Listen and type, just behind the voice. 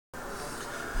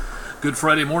Good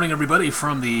Friday morning, everybody,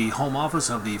 from the home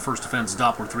office of the First Defense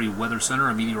WREG Weather Center.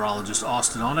 I'm meteorologist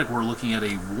Austen Onek. We're looking at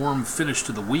a warm finish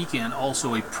to the week and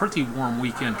also a pretty warm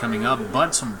weekend coming up,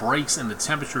 but some breaks in the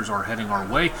temperatures are heading our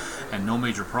way and no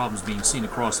major problems being seen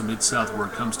across the Mid-South where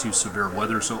it comes to severe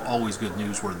weather, so always good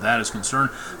news where that is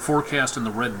concerned. Forecast in the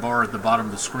red bar at the bottom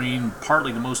of the screen,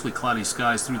 partly to mostly cloudy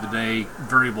skies through the day,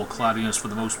 variable cloudiness for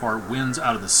the most part, winds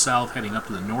out of the south heading up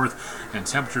to the north, and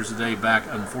temperatures today back,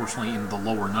 unfortunately, in the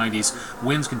lower 90s.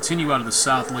 Winds continue out of the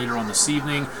south later on this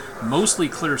evening. Mostly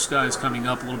clear skies coming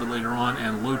up a little bit later on,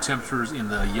 and low temperatures in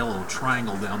the yellow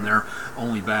triangle down there,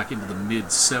 only back into the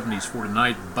mid-70s for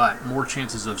tonight, but more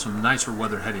chances of some nicer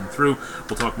weather heading through.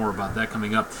 We'll talk more about that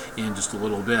coming up in just a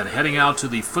little bit. Heading out to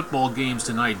the football games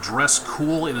tonight, dress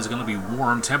cool. It is going to be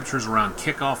warm. Temperatures around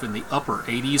kickoff in the upper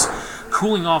 80s.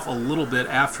 Cooling off a little bit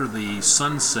after the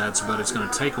sun sets, but it's going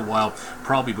to take a while,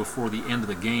 probably before the end of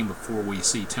the game, before we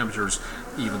see temperatures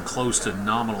even close to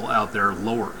nominal out there,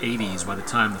 lower 80s by the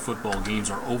time the football games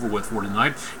are over with for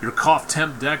tonight. Your Cough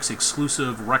Temp Dex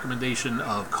exclusive recommendation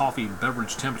of coffee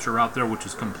beverage temperature out there, which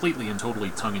is completely and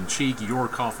totally tongue-in-cheek. Your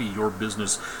coffee, your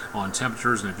business on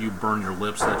temperatures, and if you burn your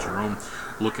lips, that's your own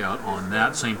lookout on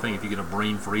that. Same thing if you get a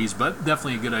brain freeze, but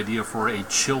definitely a good idea for a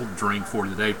chilled drink for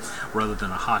today rather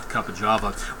than a hot cup of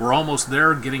Java. We're almost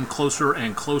there, getting closer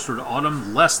and closer to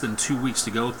autumn. Less than 2 weeks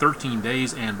to go, 13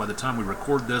 days, and by the time we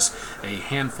record this, a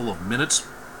handful of minutes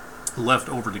left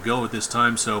over to go at this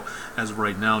time, so as of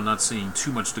right now, not seeing too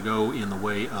much to go in the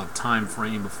way of time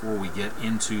frame before we get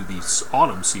into the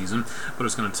autumn season, but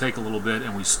it's going to take a little bit,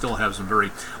 and we still have some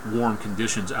very warm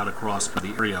conditions out across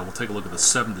the area. We'll take a look at the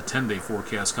 7 to 10 day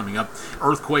forecast coming up.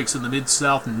 Earthquakes in the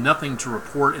Mid-South, nothing to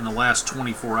report in the last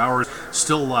 24 hours.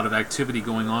 Still a lot of activity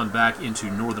going on back into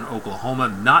northern Oklahoma,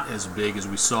 not as big as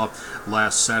we saw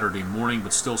last Saturday morning,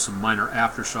 but still some minor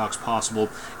aftershocks possible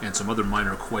and some other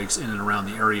minor quakes in and around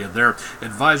the area there.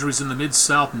 Advisories in the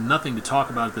Mid-South, nothing to talk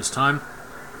about at this time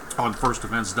on First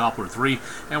Defense WREG,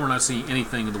 and we're not seeing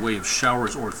anything in the way of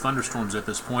showers or thunderstorms at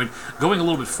this point. Going a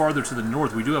little bit farther to the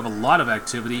north, we do have a lot of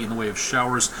activity in the way of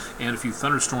showers and a few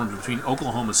thunderstorms between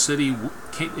Oklahoma City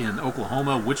in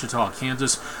Oklahoma, Wichita,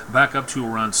 Kansas, back up to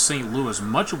around St. Louis.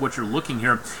 Much of what you're looking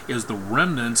here is the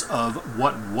remnants of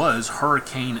what was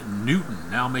Hurricane Newton,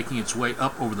 now making its way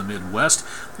up over the Midwest.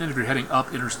 And if you're heading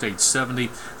up Interstate 70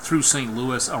 through St.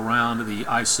 Louis around the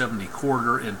I-70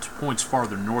 corridor and points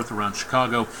farther north around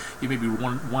Chicago, you may be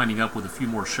winding up with a few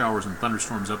more showers and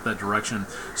thunderstorms up that direction,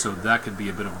 so that could be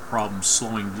a bit of a problem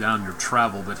slowing down your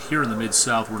travel. But here in the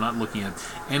Mid-South, we're not looking at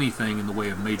anything in the way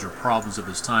of major problems at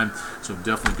this time, so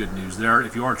definitely good news there.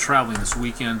 If you are traveling this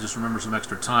weekend, just remember some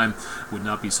extra time would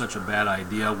not be such a bad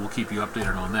idea. We'll keep you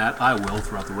updated on that. I will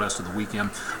throughout the rest of the weekend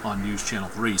on News Channel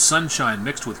 3. Sunshine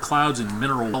mixed with clouds in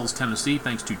Mineral Wells, Tennessee,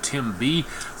 thanks to Tim B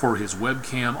for his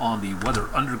webcam on the Weather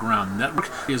Underground Network.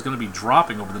 He is going to be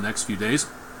dropping over the next few days.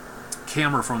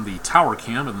 Camera from the Tower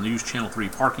Cam of the News Channel 3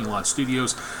 parking lot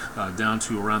studios down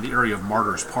to around the area of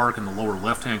Martyrs Park in the lower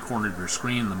left-hand corner of your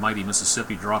screen, the mighty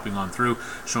Mississippi dropping on through,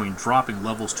 showing dropping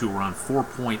levels to around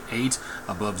 4.8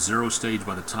 above zero stage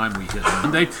by the time we hit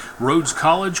Monday. Rhodes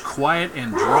College, quiet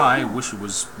and dry. Wish it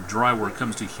was dry where it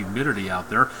comes to humidity out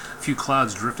there. A few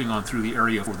clouds drifting on through the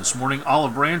area for this morning.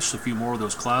 Olive Branch, a few more of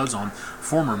those clouds on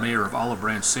former mayor of Olive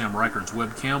Branch, Sam Reichert's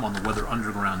webcam on the Weather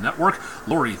Underground Network.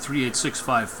 Lori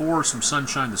 38654, some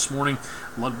sunshine this morning,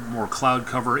 a lot more cloud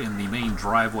cover in the main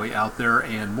driveway out there,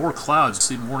 and more clouds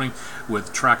this morning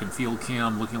with track and field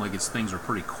cam looking like things are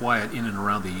pretty quiet in and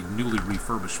around the newly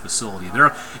refurbished facility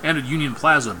there. And at Union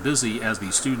Plaza, busy as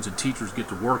the students and teachers get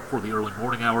to work for the early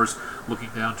morning hours, looking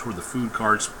down toward the food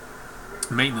carts.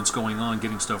 Maintenance going on,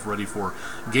 getting stuff ready for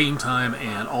game time,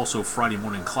 and also Friday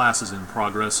morning classes in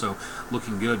progress, so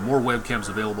looking good. More webcams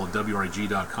available at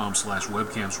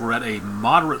WREG.com/webcams. We're at a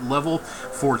moderate level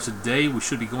for today. We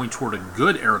should be going toward a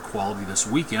good air quality this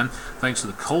weekend thanks to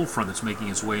the cold front that's making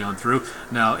its way on through.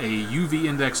 Now a UV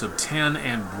index of 10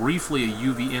 and briefly a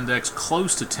UV index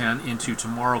close to 10 into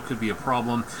tomorrow could be a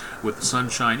problem with the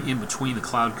sunshine in between the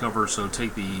cloud cover, so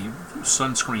take the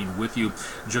sunscreen with you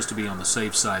just to be on the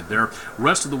safe side there.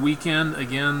 Rest of the weekend,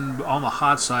 again, on the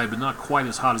hot side, but not quite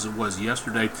as hot as it was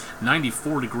yesterday.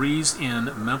 94 degrees in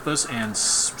Memphis and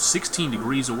 16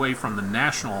 degrees away from the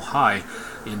national high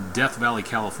in Death Valley,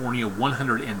 California.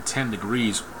 110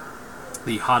 degrees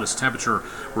The hottest temperature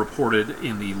reported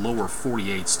in the lower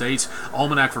 48 states.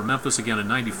 Almanac for Memphis, again, a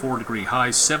 94-degree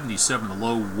high, 77 the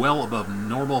low, well above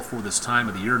normal for this time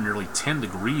of the year, nearly 10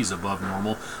 degrees above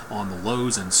normal on the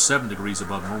lows and 7 degrees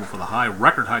above normal for the high.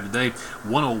 Record high today,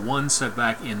 101, set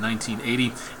back in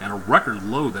 1980, and a record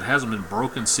low that hasn't been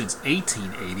broken since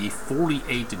 1880,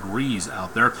 48 degrees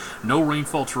out there. No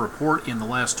rainfall to report in the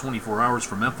last 24 hours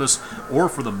for Memphis, or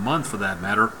for the month for that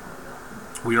matter.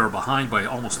 We are behind by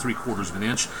almost 3/4 of an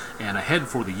inch, and ahead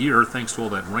for the year, thanks to all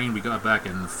that rain we got back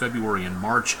in February and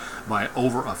March, by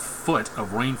over a foot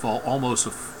of rainfall, almost a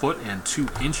foot and 2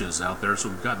 inches out there. So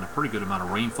we've gotten a pretty good amount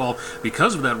of rainfall.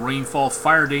 Because of that rainfall,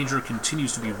 fire danger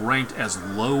continues to be ranked as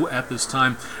low at this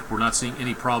time. We're not seeing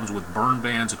any problems with burn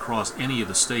bans across any of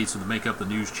the states that make up the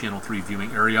News Channel 3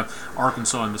 viewing area.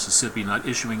 Arkansas and Mississippi not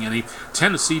issuing any.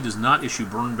 Tennessee does not issue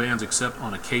burn bans except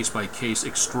on a case-by-case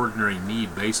extraordinary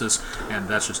need basis, and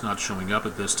that's just not showing up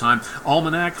at this time.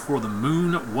 Almanac for the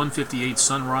moon, 1:58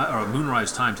 sunrise or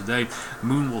moonrise time today.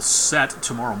 Moon will set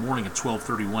tomorrow morning at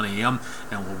 12:31 a.m.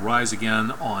 and will rise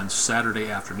again on Saturday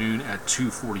afternoon at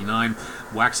 2:49,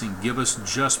 waxing gibbous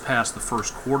just past the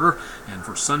first quarter. And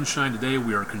for sunshine today,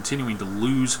 we are continuing to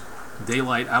lose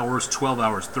daylight hours, 12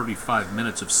 hours 35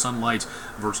 minutes of sunlight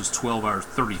versus 12 hours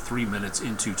 33 minutes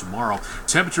into tomorrow.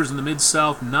 Temperatures in the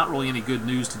Mid-South, not really any good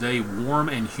news today. Warm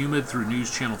and humid through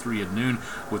News Channel 3 at noon,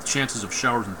 with chances of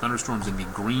showers and thunderstorms in the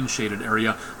green shaded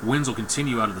area. Winds will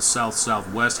continue out of the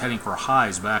south-southwest, heading for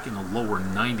highs back in the lower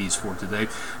 90s for today.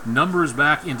 Numbers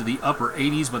back into the upper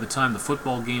 80s by the time the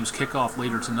football games kick off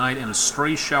later tonight, and a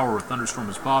stray shower or thunderstorm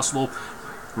is possible.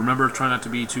 Remember, try not to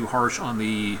be too harsh on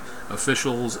the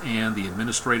officials and the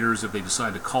administrators if they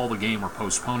decide to call the game or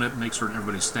postpone it. Make certain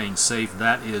everybody's staying safe.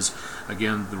 That is,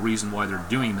 again, the reason why they're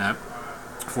doing that,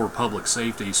 for public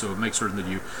safety. So make certain that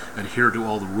you adhere to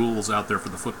all the rules out there for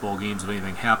the football games if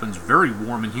anything happens. Very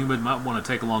warm and humid. Might want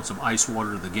to take along some ice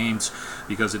water to the games,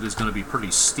 because it is going to be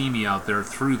pretty steamy out there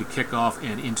through the kickoff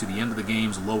and into the end of the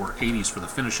games. Lower 80s for the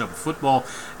finish up of football.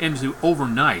 Into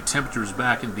overnight, temperatures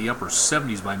back into the upper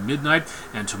 70s by midnight.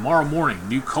 And tomorrow morning,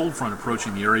 new cold front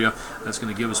approaching the area. That's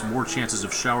going to give us more chances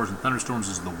of showers and thunderstorms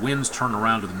as the winds turn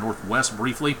around to the northwest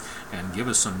briefly and give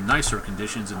us some nicer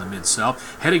conditions in the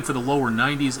mid-south. Heading for the lower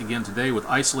 90s again today, with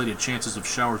isolated chances of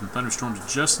showers and thunderstorms.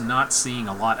 Just not seeing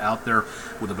a lot out there,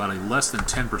 with about a less than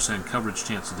 10% coverage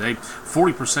chance today.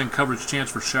 40% coverage chance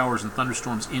for showers and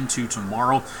thunderstorms into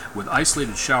tomorrow, with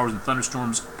isolated showers and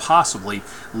thunderstorms possibly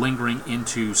lingering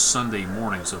into Sunday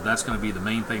morning. So that's going to be the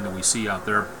main thing that we see out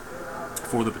there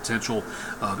for the potential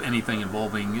of anything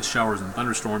involving showers and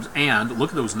thunderstorms. And look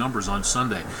at those numbers on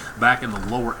Sunday. Back in the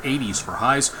lower 80s for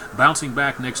highs. Bouncing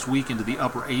back next week into the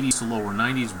upper 80s to lower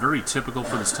 90s. Very typical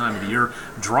for this time of the year.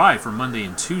 Dry for Monday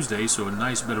and Tuesday, so a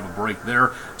nice bit of a break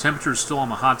there. Temperatures still on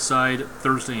the hot side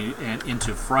Thursday and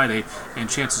into Friday, and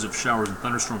chances of showers and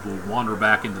thunderstorms will wander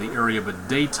back into the area, but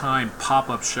daytime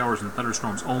pop-up showers and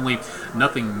thunderstorms only.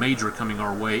 Nothing major coming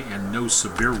our way, and no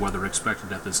severe weather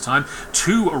expected at this time.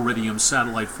 2 iridium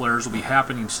satellite flares will be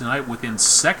happening tonight within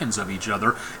seconds of each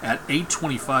other at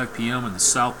 8:25 p.m. in the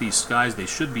southeast skies. They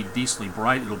should be decently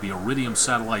bright. It'll be iridium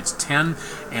satellites 10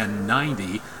 and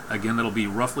 90. Again, that'll be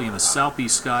roughly in the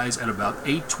southeast skies at about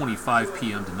 8:25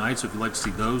 p.m. tonight. So if you'd like to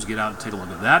see those, get out and take a look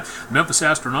at that. Memphis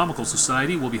Astronomical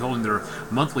Society will be holding their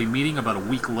monthly meeting about a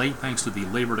week late thanks to the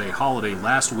Labor Day holiday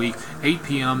last week. 8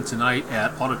 p.m. tonight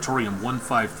at Auditorium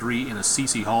 153 in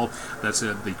Assisi Hall. That's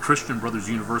at the Christian Brothers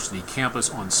University campus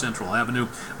on Central Avenue.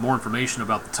 More information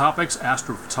about the topics,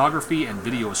 astrophotography and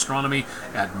video astronomy,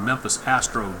 at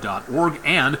memphisastro.org.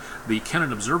 And the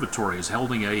Kennan Observatory is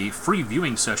holding a free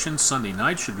viewing session Sunday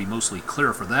night. Should be mostly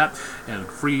clear for that, and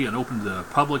free and open to the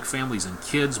public, families and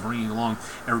kids, bringing along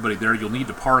everybody there. You'll need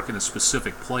to park in a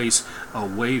specific place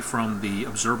away from the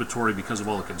observatory because of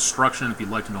all the construction. If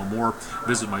you'd like to know more,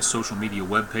 visit my social media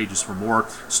web pages for more.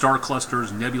 Star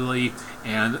clusters, nebulae,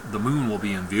 and the moon will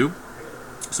be in view.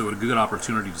 So a good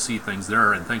opportunity to see things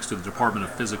there, and thanks to the Department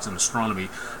of Physics and Astronomy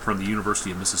from the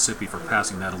University of Mississippi for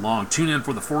passing that along. Tune in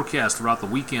for the forecast throughout the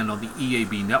weekend on the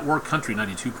EAB network, Country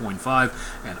 92.5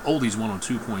 and Oldies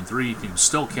 102.3. You can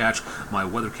still catch my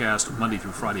weathercast Monday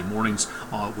through Friday mornings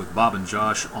with Bob and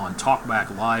Josh on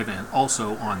Talkback Live, and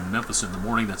also on Memphis in the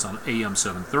Morning. That's on AM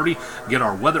 730. Get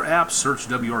our weather app, search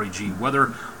WREG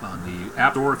Weather on the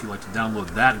App Store if you'd like to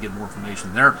download that and get more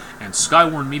information there. And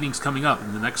Skywarn meetings coming up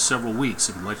in the next several weeks.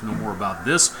 If you'd like to know more about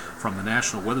this from the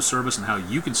National Weather Service and how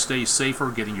you can stay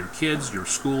safer getting your kids, your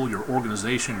school, your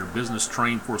organization, your business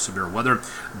trained for severe weather,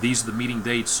 these are the meeting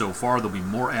dates so far. There'll be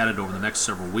more added over the next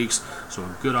several weeks, so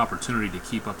a good opportunity to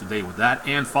keep up to date with that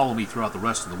and follow me throughout the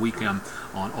rest of the weekend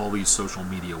on all these social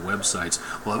media websites.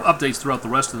 We'll have updates throughout the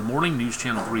rest of the morning. News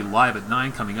Channel 3 live at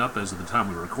 9 coming up as of the time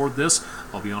we record this.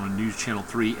 I'll be on News Channel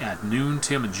 3 at noon.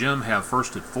 Tim and Jim have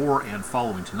first at 4 and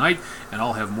following tonight, and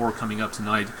I'll have more coming up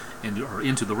tonight or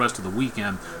into the rest of the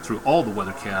weekend through all the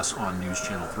weathercasts on News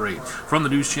Channel 3. From the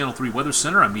News Channel 3 Weather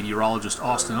Center, I'm meteorologist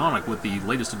Austen Onek with the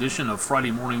latest edition of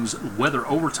Friday morning's Weather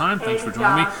Overtime. Thanks for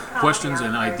joining me. Questions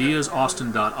and ideas,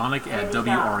 austin.onek at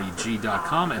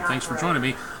WREG.com, and thanks for joining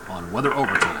me on Weather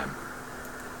Overtime.